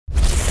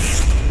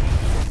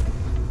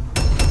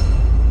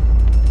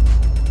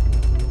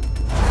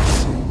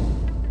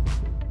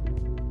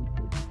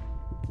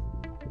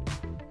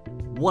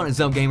What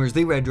is up, gamers?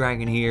 The Red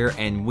Dragon here,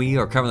 and we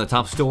are covering the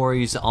top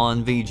stories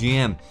on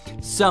VGM.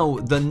 So,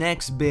 the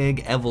next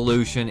big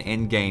evolution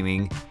in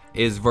gaming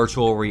is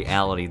virtual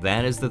reality.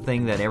 That is the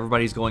thing that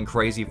everybody's going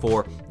crazy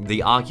for.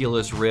 The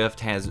Oculus Rift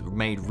has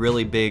made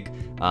really big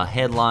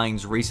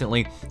headlines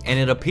recently, and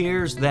it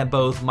appears that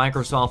both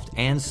Microsoft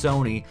and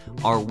Sony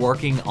are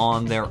working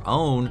on their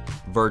own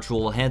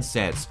virtual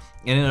headsets.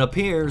 And it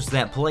appears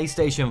that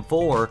PlayStation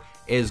 4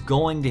 is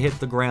going to hit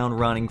the ground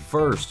running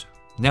first.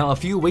 Now, a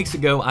few weeks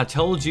ago, I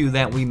told you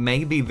that we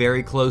may be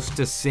very close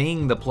to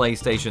seeing the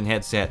PlayStation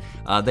headset.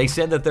 They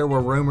said that there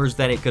were rumors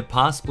that it could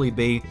possibly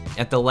be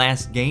at the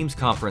last games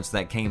conference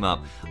that came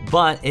up,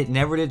 but it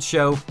never did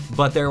show.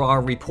 But there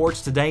are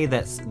reports today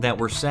that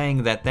were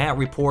saying that that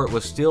report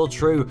was still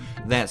true,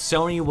 that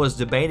Sony was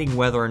debating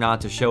whether or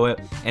not to show it,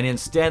 and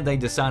instead they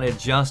decided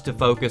just to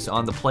focus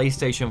on the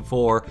PlayStation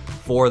 4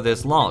 for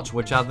this launch,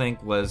 which I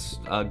think was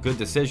a good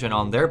decision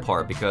on their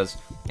part, because,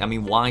 I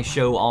mean, why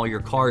show all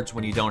your cards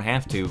when you don't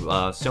have to?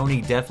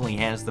 Sony definitely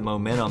has the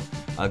momentum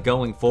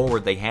going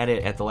forward. They had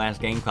it at the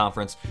last game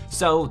conference,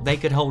 so they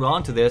could hold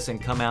on to this and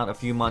come out a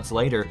few months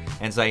later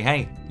and say,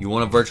 hey, you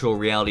want a virtual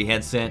reality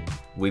headset?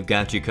 We've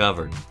got you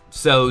covered.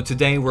 So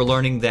today we're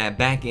learning that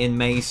back in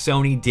May,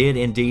 Sony did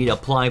indeed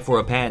apply for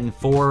a patent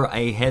for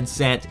a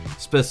headset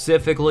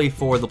specifically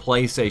for the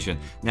PlayStation.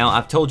 Now,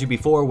 I've told you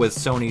before with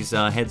Sony's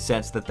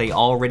headsets that they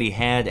already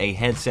had a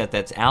headset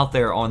that's out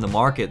there on the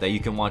market that you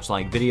can watch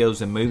like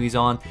videos and movies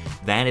on.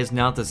 That is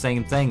not the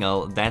same thing.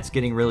 That's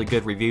getting really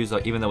good reviews,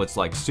 even though it's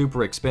like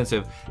super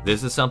expensive.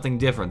 This is something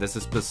different. This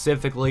is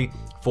specifically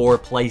for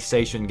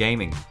PlayStation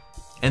gaming.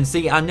 And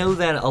see, I know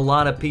that a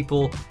lot of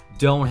people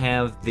don't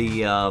have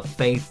the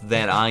faith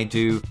that I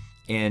do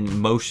in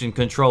motion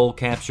control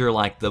capture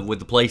like with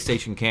the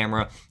PlayStation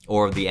camera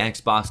or the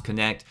Xbox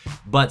Kinect,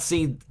 but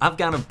see, I've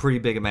got a pretty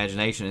big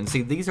imagination, and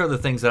see, these are the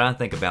things that I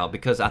think about,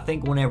 because I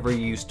think whenever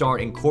you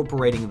start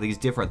incorporating these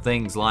different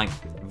things like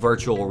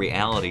virtual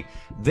reality,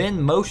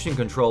 then motion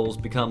controls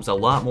becomes a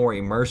lot more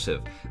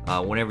immersive.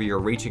 Whenever you're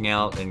reaching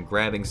out and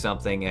grabbing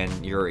something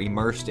and you're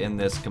immersed in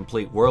this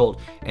complete world,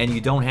 and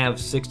you don't have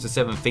 6 to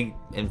 7 feet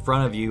in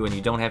front of you, and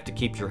you don't have to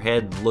keep your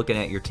head looking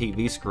at your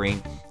TV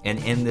screen and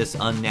in this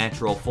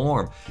unnatural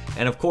form.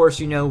 And of course,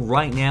 you know,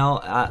 right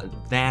now,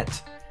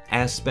 that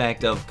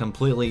aspect of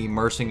completely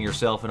immersing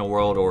yourself in a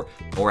world,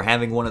 or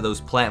having one of those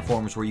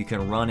platforms where you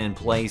can run in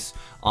place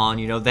on,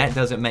 you know, that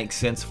doesn't make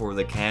sense for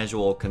the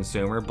casual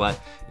consumer. But,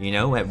 you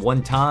know, at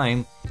one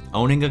time,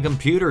 owning a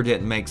computer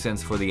didn't make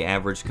sense for the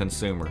average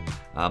consumer.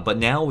 But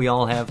now we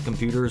all have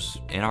computers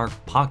in our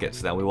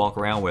pockets that we walk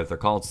around with. They're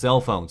called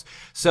cell phones.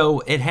 So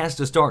it has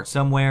to start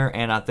somewhere,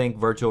 and I think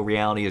virtual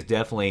reality is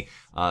definitely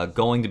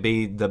going to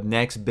be the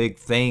next big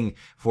thing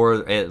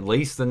for at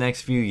least the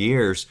next few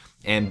years.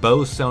 And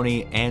both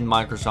Sony and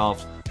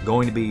Microsoft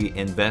going to be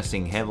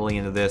investing heavily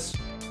into this.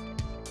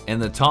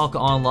 And the talk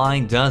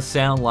online does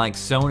sound like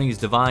Sony's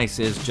device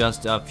is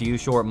just a few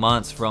short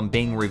months from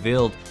being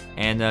revealed,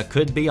 and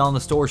could be on the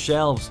store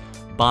shelves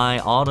by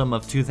autumn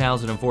of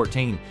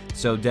 2014.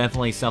 So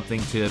definitely something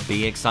to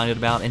be excited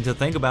about and to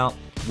think about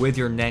with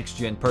your next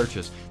gen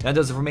purchase. That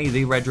does it for me,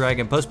 the Red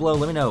Dragon. Post below,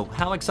 let me know,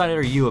 how excited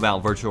are you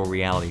about virtual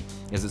reality?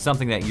 Is it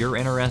something that you're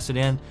interested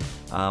in?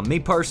 Me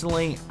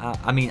personally,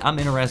 I mean, I'm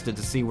interested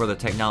to see where the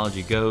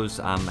technology goes.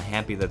 I'm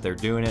happy that they're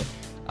doing it.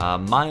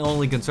 My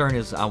only concern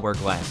is I wear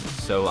glasses,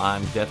 so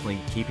I'm definitely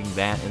keeping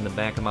that in the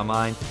back of my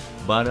mind.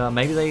 But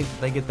maybe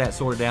they get that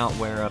sorted out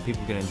where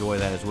people can enjoy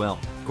that as well.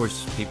 Of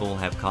course, people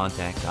have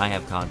contacts. I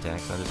have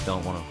contacts. I just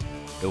don't want to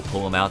go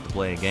pull them out to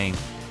play a game.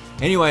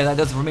 Anyway, that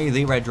does it for me,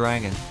 the Red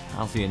Dragon.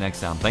 I'll see you next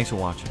time. Thanks for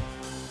watching.